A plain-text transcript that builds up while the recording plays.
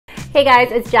Hey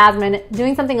guys, it's Jasmine,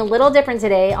 doing something a little different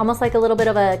today, almost like a little bit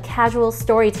of a casual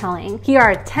storytelling. Here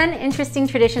are 10 interesting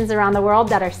traditions around the world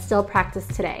that are still practiced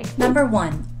today. Number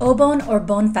 1. Obon or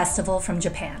Bon Festival from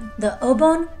Japan. The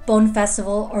Obon Bon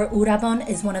Festival or Urabon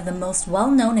is one of the most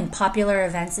well-known and popular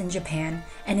events in Japan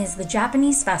and is the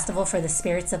Japanese festival for the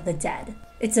spirits of the dead.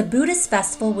 It's a Buddhist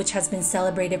festival which has been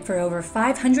celebrated for over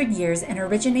 500 years and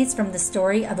originates from the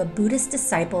story of a Buddhist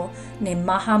disciple named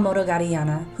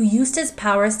Mahamodogariana, who used his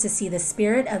powers to see the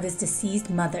spirit of his deceased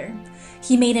mother.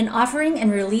 He made an offering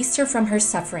and released her from her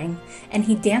suffering, and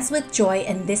he danced with joy,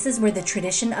 and this is where the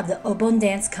tradition of the Obon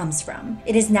dance comes from.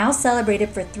 It is now celebrated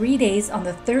for 3 days on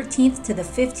the 13th to the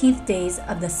 15th days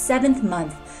of the 7th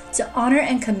month to honor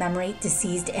and commemorate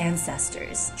deceased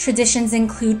ancestors. Traditions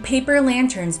include paper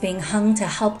lanterns being hung to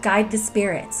help guide the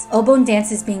spirits, Obon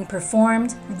dances being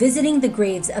performed, visiting the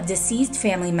graves of deceased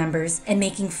family members, and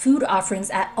making food offerings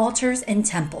at altars and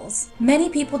temples. Many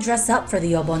people dress up for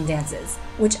the Obon dances,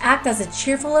 which act as a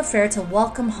cheerful affair to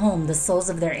welcome home the souls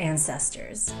of their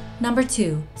ancestors. Number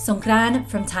 2. Songkran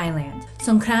from Thailand.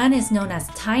 Songkran is known as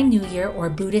Thai New Year or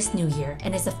Buddhist New Year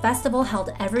and is a festival held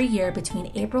every year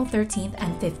between April 13th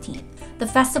and 15th. The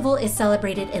festival is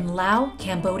celebrated in Laos,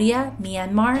 Cambodia,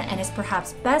 Myanmar, and is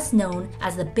perhaps best known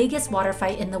as the biggest water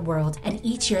fight in the world, and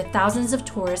each year thousands of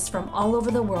tourists from all over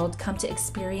the world come to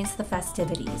experience the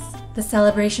festivities. The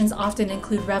celebrations often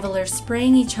include revelers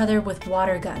spraying each other with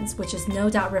water guns, which is no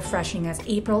doubt refreshing as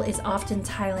April is often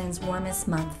Thailand's warmest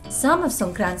month. Some of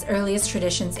Songkran's earliest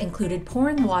traditions included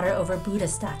pouring water over Buddha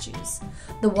statues.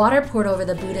 The water poured over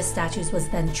the Buddha statues was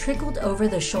then trickled over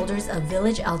the shoulders of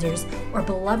village elders or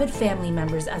beloved family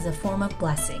members as a form of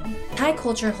blessing. Thai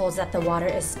culture holds that the water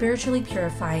is spiritually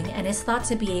purifying and is thought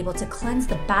to be able to cleanse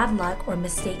the bad luck or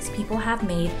mistakes people have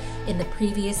made in the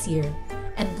previous year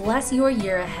and bless your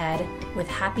year ahead with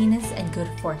happiness and good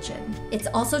fortune. It's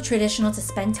also traditional to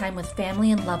spend time with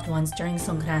family and loved ones during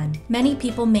Songkran. Many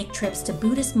people make trips to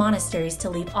Buddhist monasteries to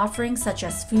leave offerings such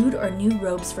as food or new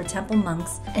robes for temple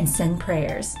monks and send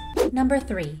prayers. Number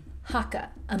 3. Haka,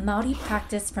 a Maori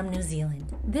practice from New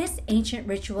Zealand. This ancient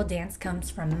ritual dance comes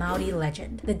from Maori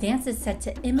legend. The dance is said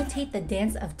to imitate the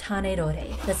dance of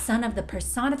Tanerore, the son of the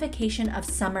personification of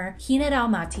summer,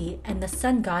 Hineraumati, and the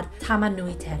sun god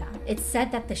Tamanuitera. It's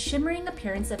said that the shimmering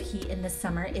appearance of heat in the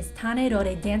summer is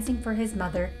Tanerore dancing for his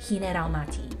mother,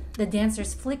 Hineraumati. The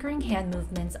dancer's flickering hand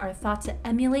movements are thought to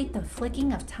emulate the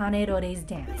flicking of Tanerore's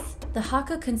dance. The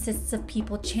haka consists of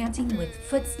people chanting with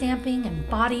foot stamping and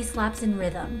body slaps in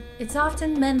rhythm. It's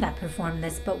often men that perform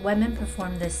this, but women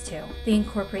perform this too. They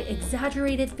incorporate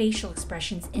exaggerated facial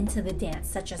expressions into the dance,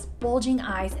 such as bulging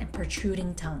eyes and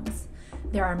protruding tongues.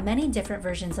 There are many different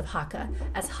versions of haka,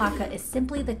 as haka is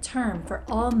simply the term for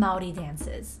all Maori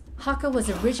dances. Haka was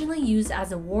originally used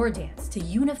as a war dance to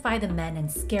unify the men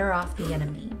and scare off the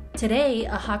enemy. Today,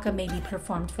 a haka may be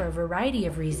performed for a variety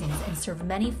of reasons and serve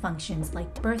many functions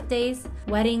like birthdays,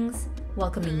 weddings,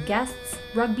 welcoming guests,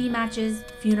 rugby matches,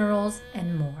 funerals,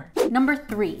 and more. Number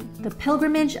 3. The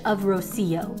Pilgrimage of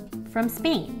Rocio from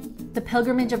Spain. The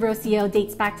Pilgrimage of Rocio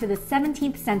dates back to the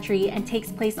 17th century and takes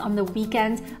place on the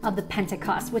weekend of the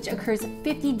Pentecost, which occurs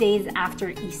 50 days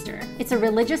after Easter. It's a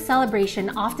religious celebration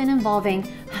often involving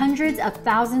hundreds of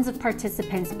thousands of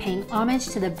participants paying homage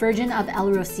to the Virgin of El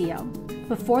Rocio.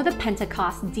 Before the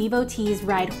Pentecost, devotees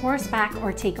ride horseback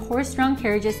or take horse-drawn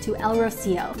carriages to El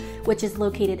Rocio, which is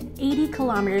located 80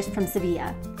 kilometers from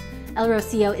Sevilla. El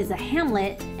Rocio is a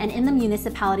hamlet and in the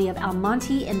municipality of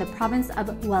Almonte in the province of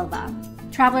Huelva.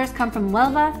 Travelers come from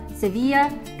Huelva,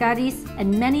 Sevilla, Cádiz,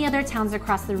 and many other towns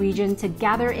across the region to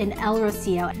gather in El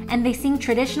Rocio, and they sing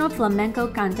traditional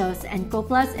flamenco cantos and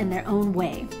coplas in their own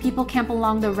way. People camp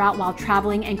along the route while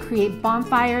traveling and create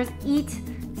bonfires, eat,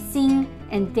 sing,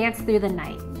 and dance through the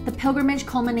night. The pilgrimage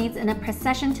culminates in a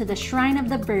procession to the Shrine of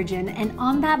the Virgin, and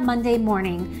on that Monday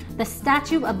morning, the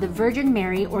statue of the Virgin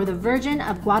Mary or the Virgin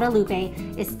of Guadalupe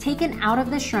is taken out of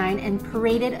the shrine and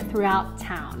paraded throughout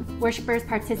town. Worshippers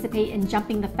participate in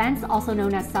jumping the fence, also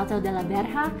known as Salto de la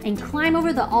Verja, and climb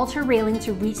over the altar railing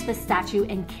to reach the statue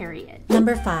and carry it.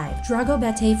 Number 5.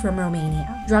 Dragobete from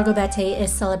Romania. Dragobete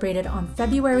is celebrated on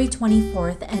February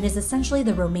 24th and is essentially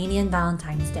the Romanian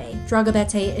Valentine's Day.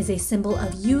 Dragobete is a symbol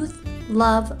of youth,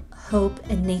 love, hope,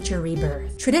 and nature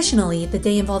rebirth. Traditionally, the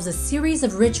day involves a series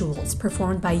of rituals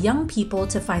performed by young people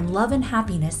to find love and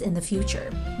happiness in the future.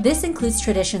 This includes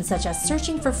traditions such as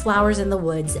searching for flowers in the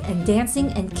woods and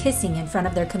dancing and kissing in front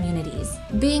of their communities.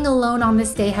 Being alone on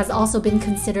this day has also been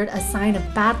considered a sign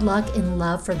of bad luck in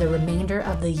love for the remainder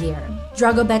of the year.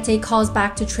 Dragobete calls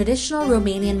back to traditional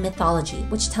Romanian mythology,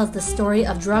 which tells the story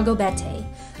of Dragobete,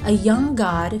 a young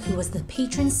god who was the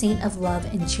patron saint of love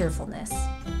and cheerfulness.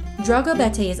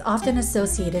 Dragobete is often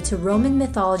associated to Roman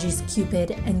mythology's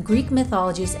Cupid and Greek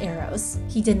mythology's Eros.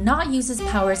 He did not use his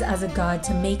powers as a god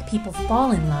to make people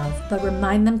fall in love, but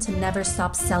remind them to never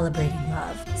stop celebrating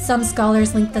love. Some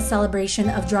scholars link the celebration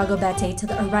of Dragobete to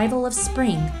the arrival of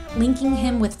spring, linking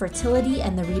him with fertility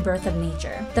and the rebirth of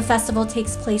nature. The festival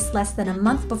takes place less than a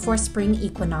month before spring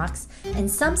equinox, and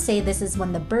some say this is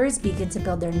when the birds begin to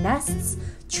build their nests,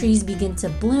 trees begin to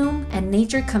bloom, and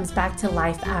nature comes back to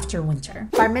life after winter.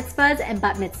 Bar mitzvahs and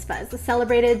bat mitzvahs,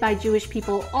 celebrated by Jewish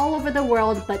people all over the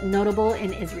world but notable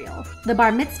in Israel. The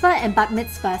bar mitzvah and bat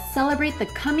mitzvah celebrate the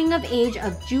coming of age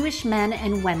of Jewish men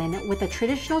and women with a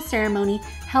traditional ceremony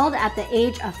held at the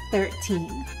age of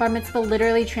 13. Bar mitzvah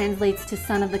literally translates to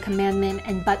son of the commandment,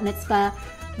 and bat mitzvah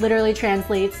literally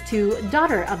translates to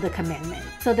daughter of the commandment.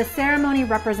 So the ceremony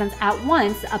represents at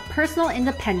once a personal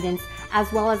independence as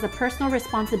well as a personal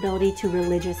responsibility to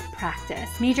religious practice.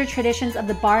 Major traditions of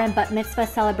the bar and bat mitzvah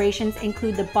celebrations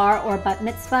include the bar or bat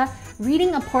mitzvah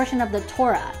reading a portion of the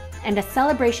Torah and a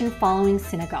celebration following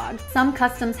synagogue. Some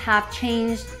customs have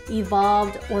changed,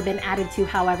 evolved, or been added to,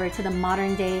 however, to the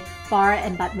modern day bar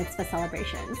and bat mitzvah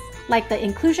celebrations. Like the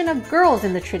inclusion of girls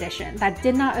in the tradition that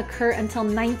did not occur until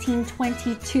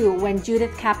 1922 when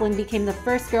Judith Kaplan became the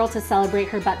first girl to celebrate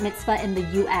her bat mitzvah in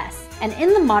the US. And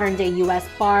in the modern day US,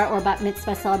 bar or bat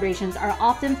mitzvah celebrations are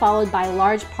often followed by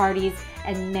large parties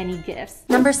and many gifts.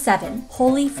 Number 7,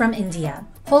 Holi from India.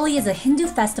 Holi is a Hindu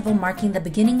festival marking the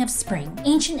beginning of spring,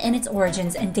 ancient in its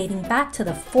origins and dating back to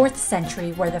the 4th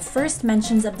century, where the first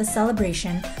mentions of the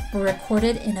celebration were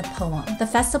recorded in a poem. The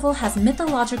festival has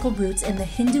mythological roots in the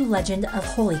Hindu legend of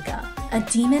Holika, a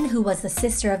demon who was the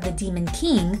sister of the demon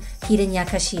king,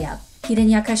 Hiranyakashipu.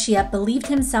 Hiranyakashipu believed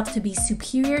himself to be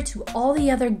superior to all the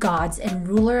other gods and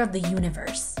ruler of the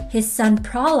universe. His son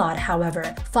Prahlad,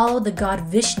 however, followed the god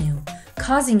Vishnu,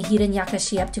 causing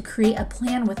Hiranyakashipu to create a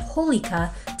plan with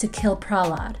Holika to kill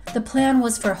Prahlad. The plan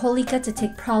was for Holika to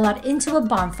take Prahlad into a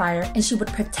bonfire and she would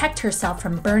protect herself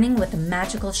from burning with a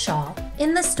magical shawl.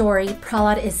 In the story,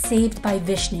 Prahlad is saved by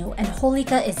Vishnu and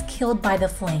Holika is killed by the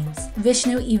flames.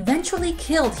 Vishnu eventually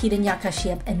killed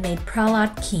Hiranyakashipu and made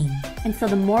Prahlad king. And so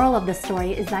the moral of the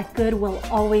story is that good will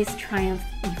always triumph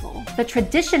evil. The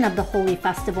tradition of the Holi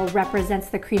festival represents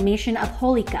the cremation of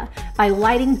Holika by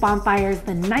lighting bonfires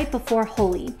the night before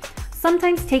Holi,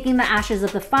 sometimes taking the ashes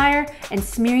of the fire and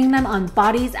smearing them on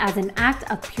bodies as an act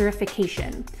of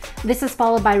purification. This is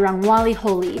followed by Rangwali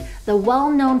Holi, the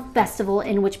well-known festival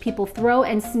in which people throw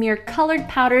and smear colored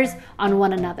powders on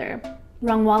one another.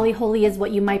 Rangwali Holi is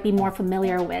what you might be more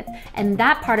familiar with, and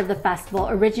that part of the festival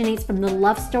originates from the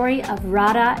love story of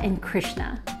Radha and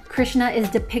Krishna. Krishna is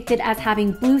depicted as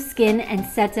having blue skin and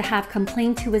said to have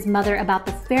complained to his mother about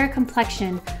the fair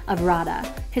complexion of Radha.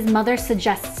 His mother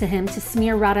suggests to him to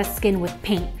smear Radha's skin with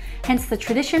paint, hence the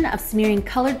tradition of smearing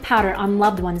colored powder on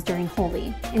loved ones during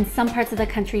Holi. In some parts of the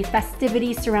country,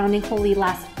 festivities surrounding Holi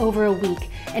last over a week,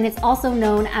 and it's also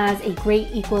known as a great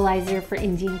equalizer for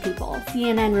Indian people.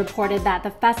 CNN reported that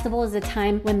the festival is a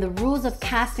time when the rules of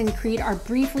caste and creed are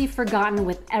briefly forgotten,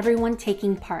 with everyone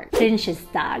taking part.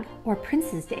 Prinsjesdag, or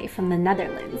Prince's Day from the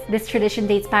Netherlands. This tradition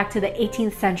dates back to the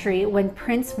 18th century when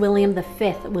Prince William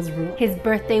V was ruling. His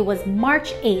birthday was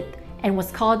March 8th and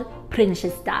was called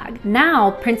Prinsjesdag.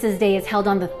 Now, Prince's Day is held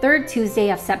on the 3rd Tuesday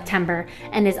of September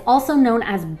and is also known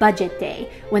as Budget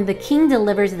Day, when the king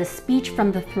delivers the speech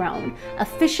from the throne,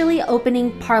 officially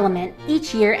opening parliament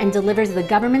each year and delivers the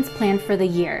government's plan for the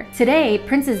year. Today,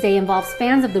 Prince's Day involves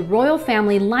fans of the royal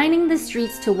family lining the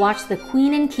streets to watch the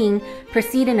queen and king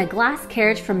proceed in a glass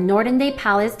carriage from Noordenday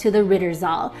Palace to the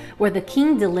Ridderzaal, where the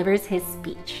king delivers his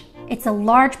speech. It's a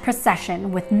large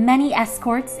procession with many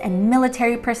escorts and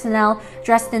military personnel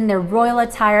dressed in their royal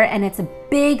attire, and it's a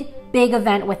big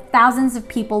event with thousands of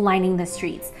people lining the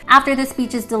streets. After the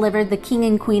speech is delivered, the king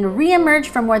and queen re-emerge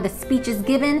from where the speech is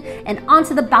given and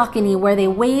onto the balcony where they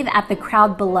wave at the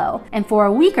crowd below. And for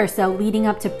a week or so leading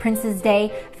up to Prince's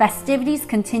Day, festivities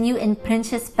continue in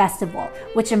Princes Festival,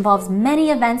 which involves many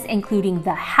events including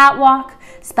the hat walk,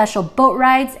 special boat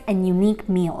rides, and unique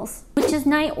meals. Witches'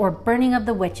 Night, or Burning of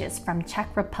the Witches, from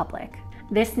Czech Republic.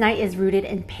 This night is rooted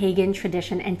in pagan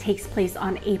tradition and takes place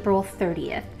on April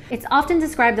 30th. It's often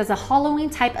described as a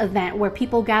Halloween-type event where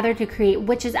people gather to create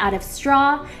witches out of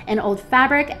straw and old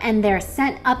fabric, and they're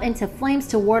sent up into flames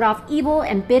to ward off evil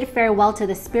and bid farewell to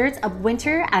the spirits of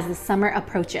winter as the summer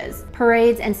approaches.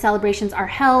 Parades and celebrations are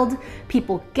held,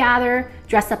 people gather,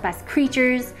 dress up as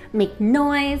creatures, make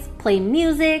noise, play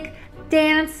music,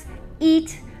 dance,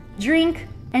 eat, drink,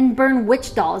 and burn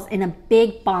witch dolls in a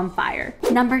big bonfire.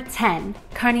 Number 10,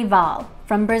 Carnival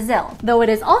from Brazil, though it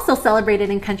is also celebrated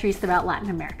in countries throughout Latin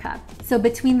America. So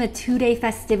between the 2-day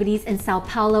festivities in Sao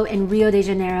Paulo and Rio de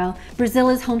Janeiro, Brazil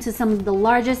is home to some of the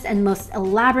largest and most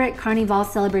elaborate Carnival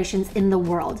celebrations in the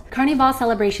world. Carnival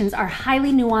celebrations are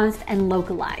highly nuanced and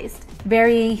localized,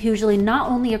 varying hugely not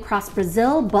only across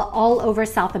Brazil, but all over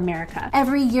South America.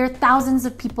 Every year, thousands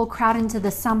of people crowd into the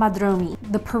Sambadrome,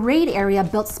 the parade area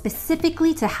built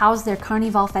specifically to house their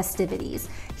Carnival festivities.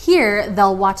 Here,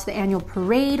 they'll watch the annual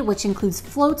parade, which includes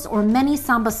floats or many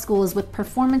samba schools with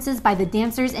performances by the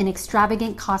dancers in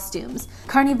extravagant costumes.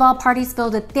 Carnival parties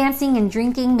filled with dancing and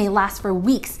drinking may last for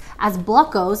weeks, as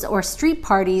blocos or street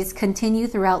parties continue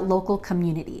throughout local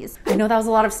communities. I know that was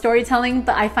a lot of storytelling,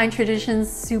 but I find traditions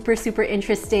super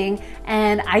interesting,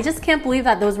 and I just can't believe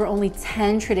that those were only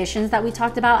 10 traditions that we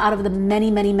talked about out of the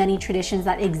many traditions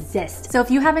that exist. So if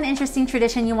you have an interesting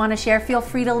tradition you want to share, feel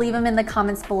free to leave them in the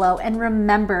comments below. And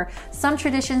remember, some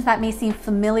traditions that may seem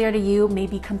familiar to you may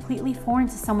be completely foreign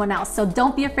to someone else, so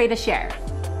don't be afraid to share.